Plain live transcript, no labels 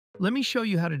Let me show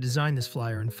you how to design this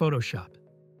flyer in Photoshop.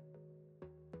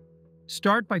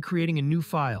 Start by creating a new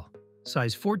file,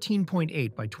 size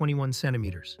 14.8 by 21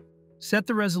 centimeters. Set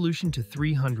the resolution to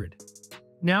 300.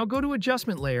 Now go to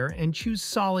Adjustment Layer and choose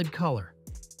Solid Color.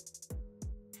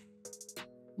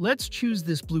 Let's choose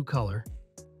this blue color,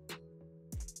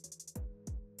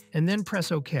 and then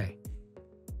press OK.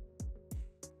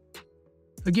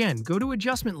 Again, go to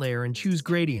Adjustment Layer and choose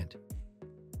Gradient.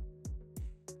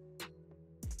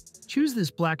 Choose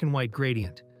this black and white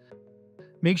gradient.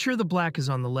 Make sure the black is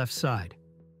on the left side.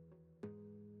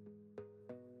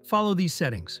 Follow these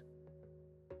settings.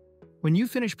 When you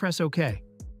finish, press OK.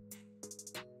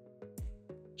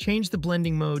 Change the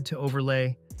blending mode to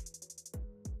overlay.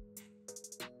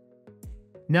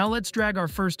 Now let's drag our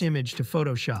first image to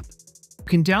Photoshop. You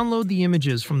can download the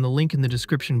images from the link in the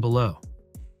description below.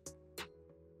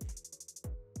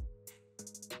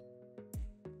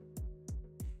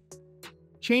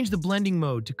 Change the blending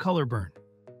mode to color burn.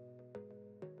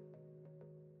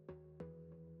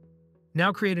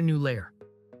 Now create a new layer.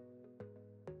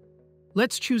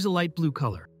 Let's choose a light blue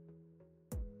color.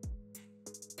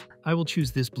 I will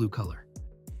choose this blue color.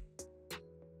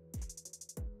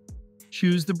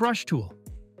 Choose the brush tool.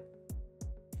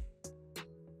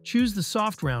 Choose the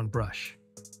soft round brush.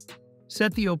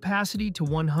 Set the opacity to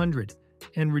 100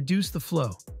 and reduce the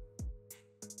flow.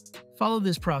 Follow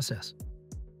this process.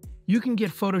 You can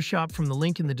get Photoshop from the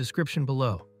link in the description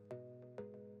below.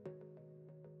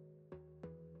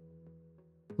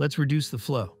 Let's reduce the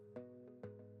flow.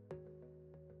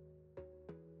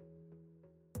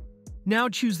 Now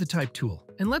choose the Type tool,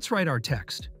 and let's write our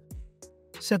text.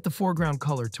 Set the foreground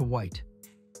color to white.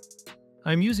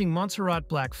 I'm using Montserrat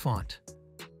Black font.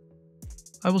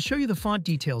 I will show you the font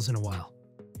details in a while.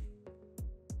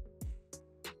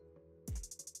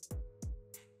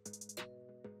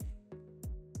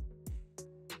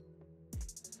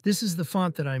 This is the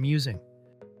font that I'm using.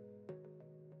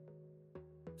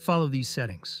 Follow these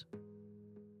settings.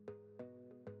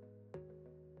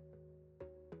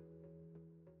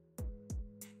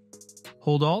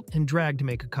 Hold Alt and drag to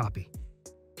make a copy.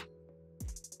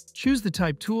 Choose the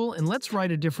Type tool and let's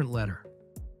write a different letter.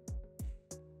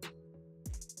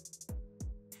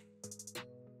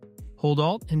 Hold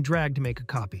Alt and drag to make a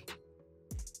copy.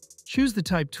 Choose the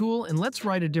Type tool and let's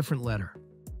write a different letter.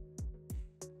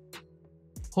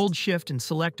 Hold Shift and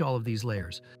select all of these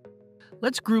layers.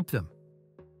 Let's group them.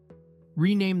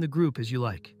 Rename the group as you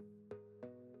like.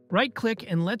 Right-click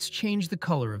and let's change the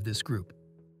color of this group.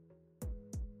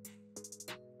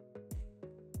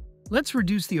 Let's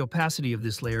reduce the opacity of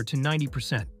this layer to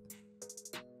 90%.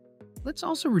 Let's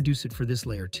also reduce it for this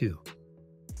layer too.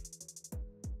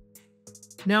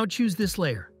 Now choose this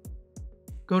layer.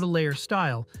 Go to Layer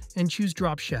Style and choose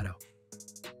Drop Shadow.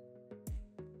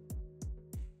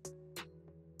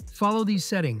 Follow these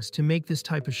settings to make this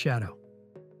type of shadow.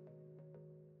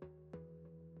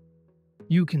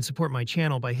 You can support my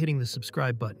channel by hitting the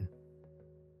subscribe button.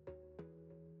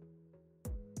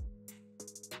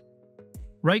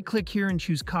 Right-click here and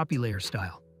choose Copy Layer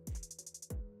Style.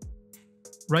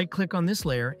 Right-click on this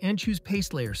layer and choose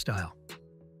Paste Layer Style.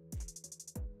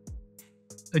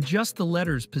 Adjust the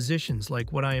letters' positions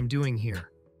like what I am doing here.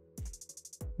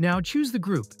 Now choose the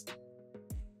group,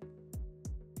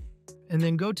 and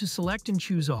then go to Select and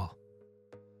choose All.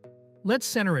 Let's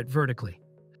center it vertically.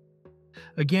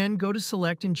 Again, go to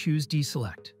Select and choose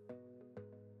Deselect.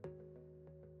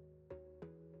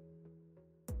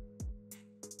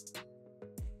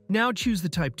 Now choose the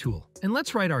Type tool, and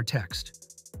let's write our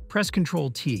text. Press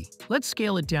Ctrl T. Let's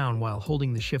scale it down while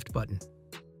holding the Shift button.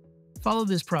 Follow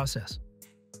this process.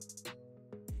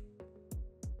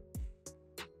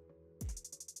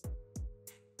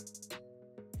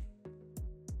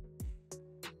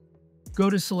 Go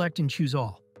to Select and choose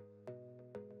All.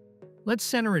 Let's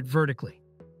center it vertically.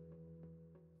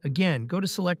 Again, go to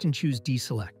Select and choose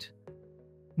Deselect.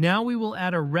 Now we will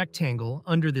add a rectangle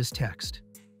under this text.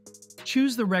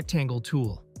 Choose the Rectangle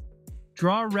tool.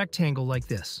 Draw a rectangle like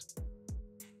this.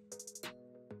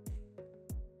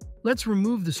 Let's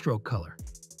remove the stroke color.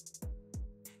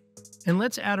 And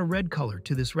let's add a red color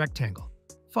to this rectangle.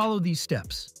 Follow these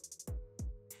steps.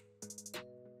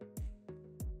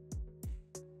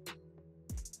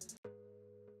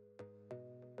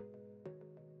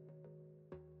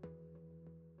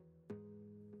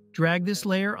 Drag this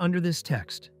layer under this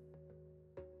text.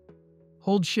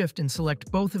 Hold Shift and select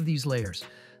both of these layers.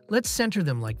 Let's center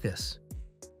them like this.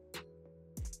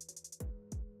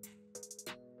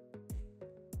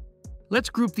 Let's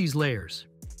group these layers.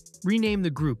 Rename the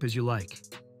group as you like.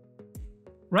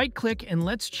 Right-click and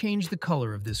let's change the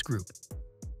color of this group.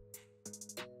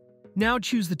 Now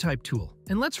choose the Type tool,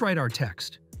 and let's write our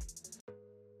text.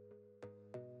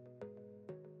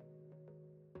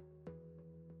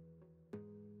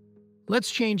 Let's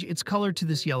change its color to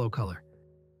this yellow color.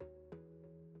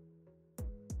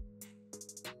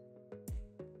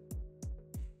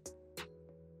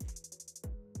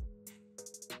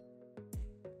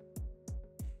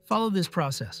 Follow this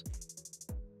process.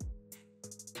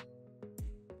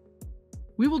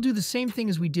 We will do the same thing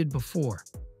as we did before,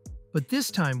 but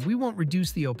this time we won't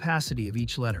reduce the opacity of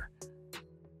each letter.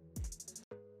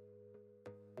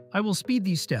 I will speed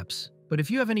these steps, but if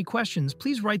you have any questions,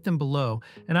 please write them below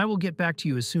and I will get back to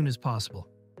you as soon as possible.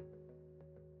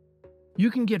 You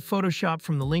can get Photoshop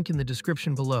from the link in the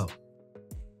description below.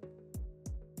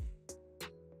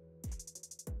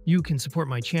 You can support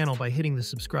my channel by hitting the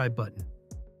subscribe button.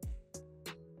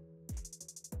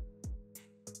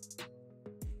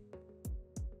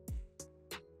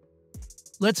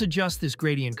 Let's adjust this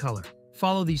gradient color.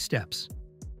 Follow these steps.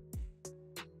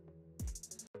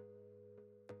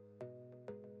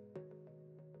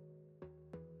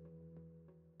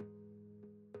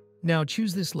 Now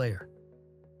choose this layer.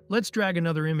 Let's drag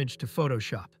another image to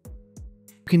Photoshop.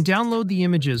 You can download the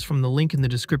images from the link in the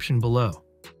description below.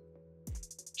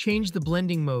 Change the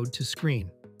blending mode to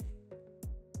screen.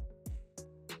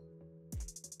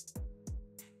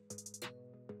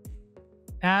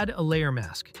 Add a layer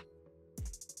mask.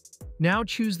 Now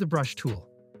choose the brush tool.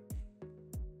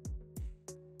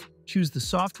 Choose the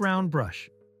soft round brush.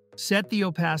 Set the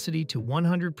opacity to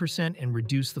 100% and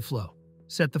reduce the flow.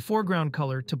 Set the foreground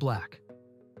color to black.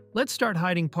 Let's start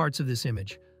hiding parts of this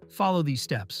image. Follow these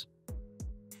steps.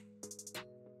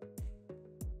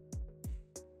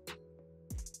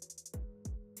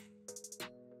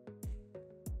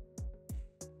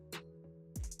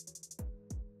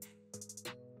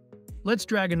 Let's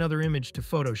drag another image to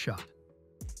Photoshop.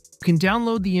 You can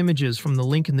download the images from the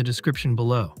link in the description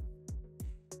below.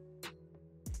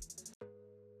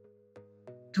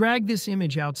 Drag this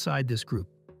image outside this group.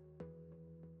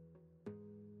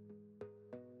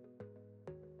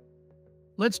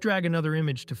 Let's drag another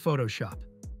image to Photoshop.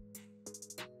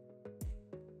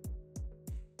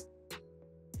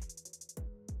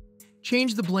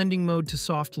 Change the blending mode to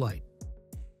soft light.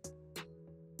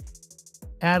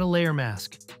 Add a layer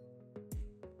mask.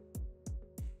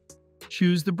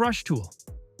 Choose the brush tool.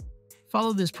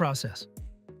 Follow this process.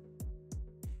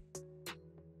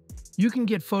 You can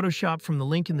get Photoshop from the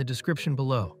link in the description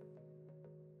below.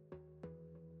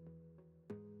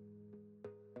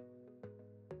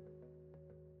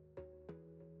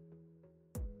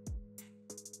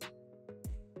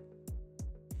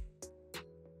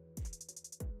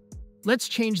 Let's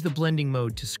change the blending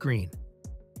mode to screen.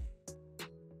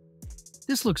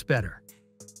 This looks better.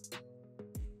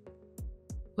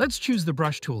 Let's choose the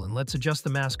brush tool and let's adjust the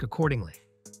mask accordingly.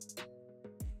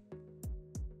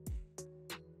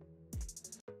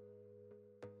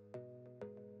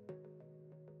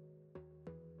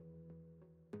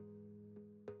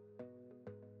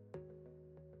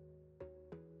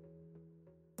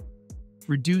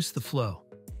 Reduce the flow.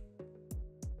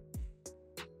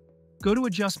 Go to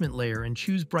Adjustment Layer and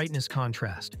choose Brightness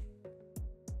Contrast.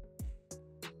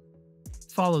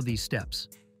 Follow these steps.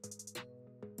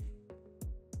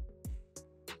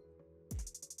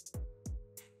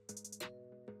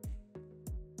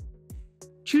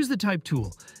 Choose the Type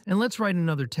tool, and let's write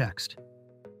another text.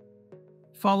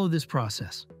 Follow this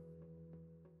process.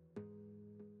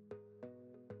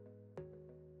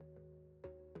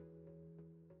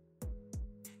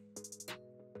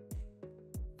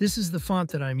 This is the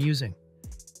font that I'm using.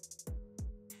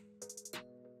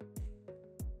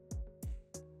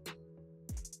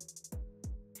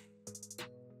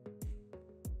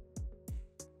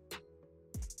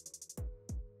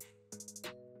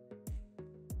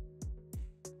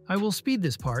 I will speed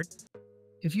this part.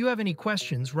 If you have any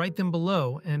questions, write them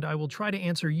below and I will try to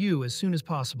answer you as soon as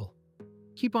possible.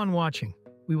 Keep on watching.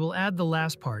 We will add the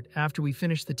last part after we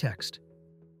finish the text.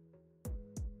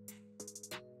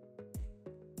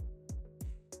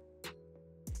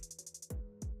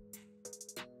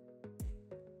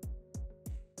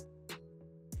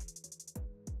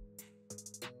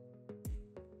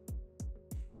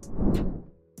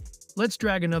 Let's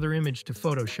drag another image to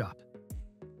Photoshop.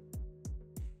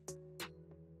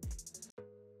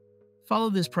 Follow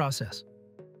this process.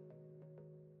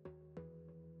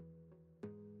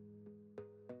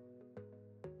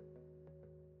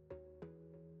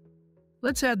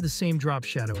 Let's add the same drop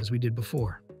shadow as we did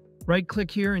before. Right-click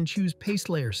here and choose Paste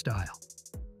Layer Style.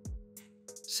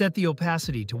 Set the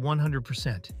opacity to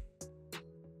 100%.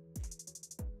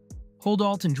 Hold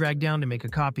Alt and drag down to make a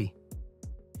copy.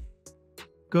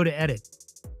 Go to Edit,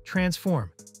 Transform.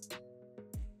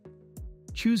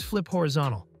 Choose Flip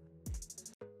Horizontal.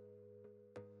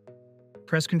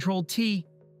 Press Ctrl-T.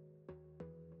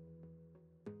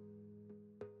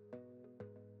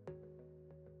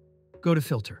 Go to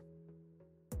Filter.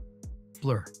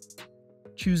 Blur.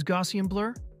 Choose Gaussian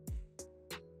Blur.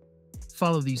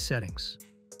 Follow these settings.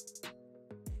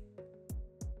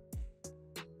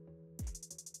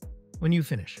 When you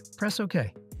finish, press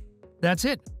OK. That's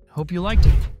it. Hope you liked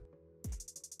it.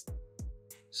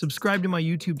 Subscribe to my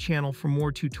YouTube channel for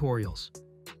more tutorials.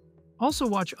 Also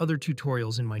watch other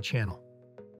tutorials in my channel.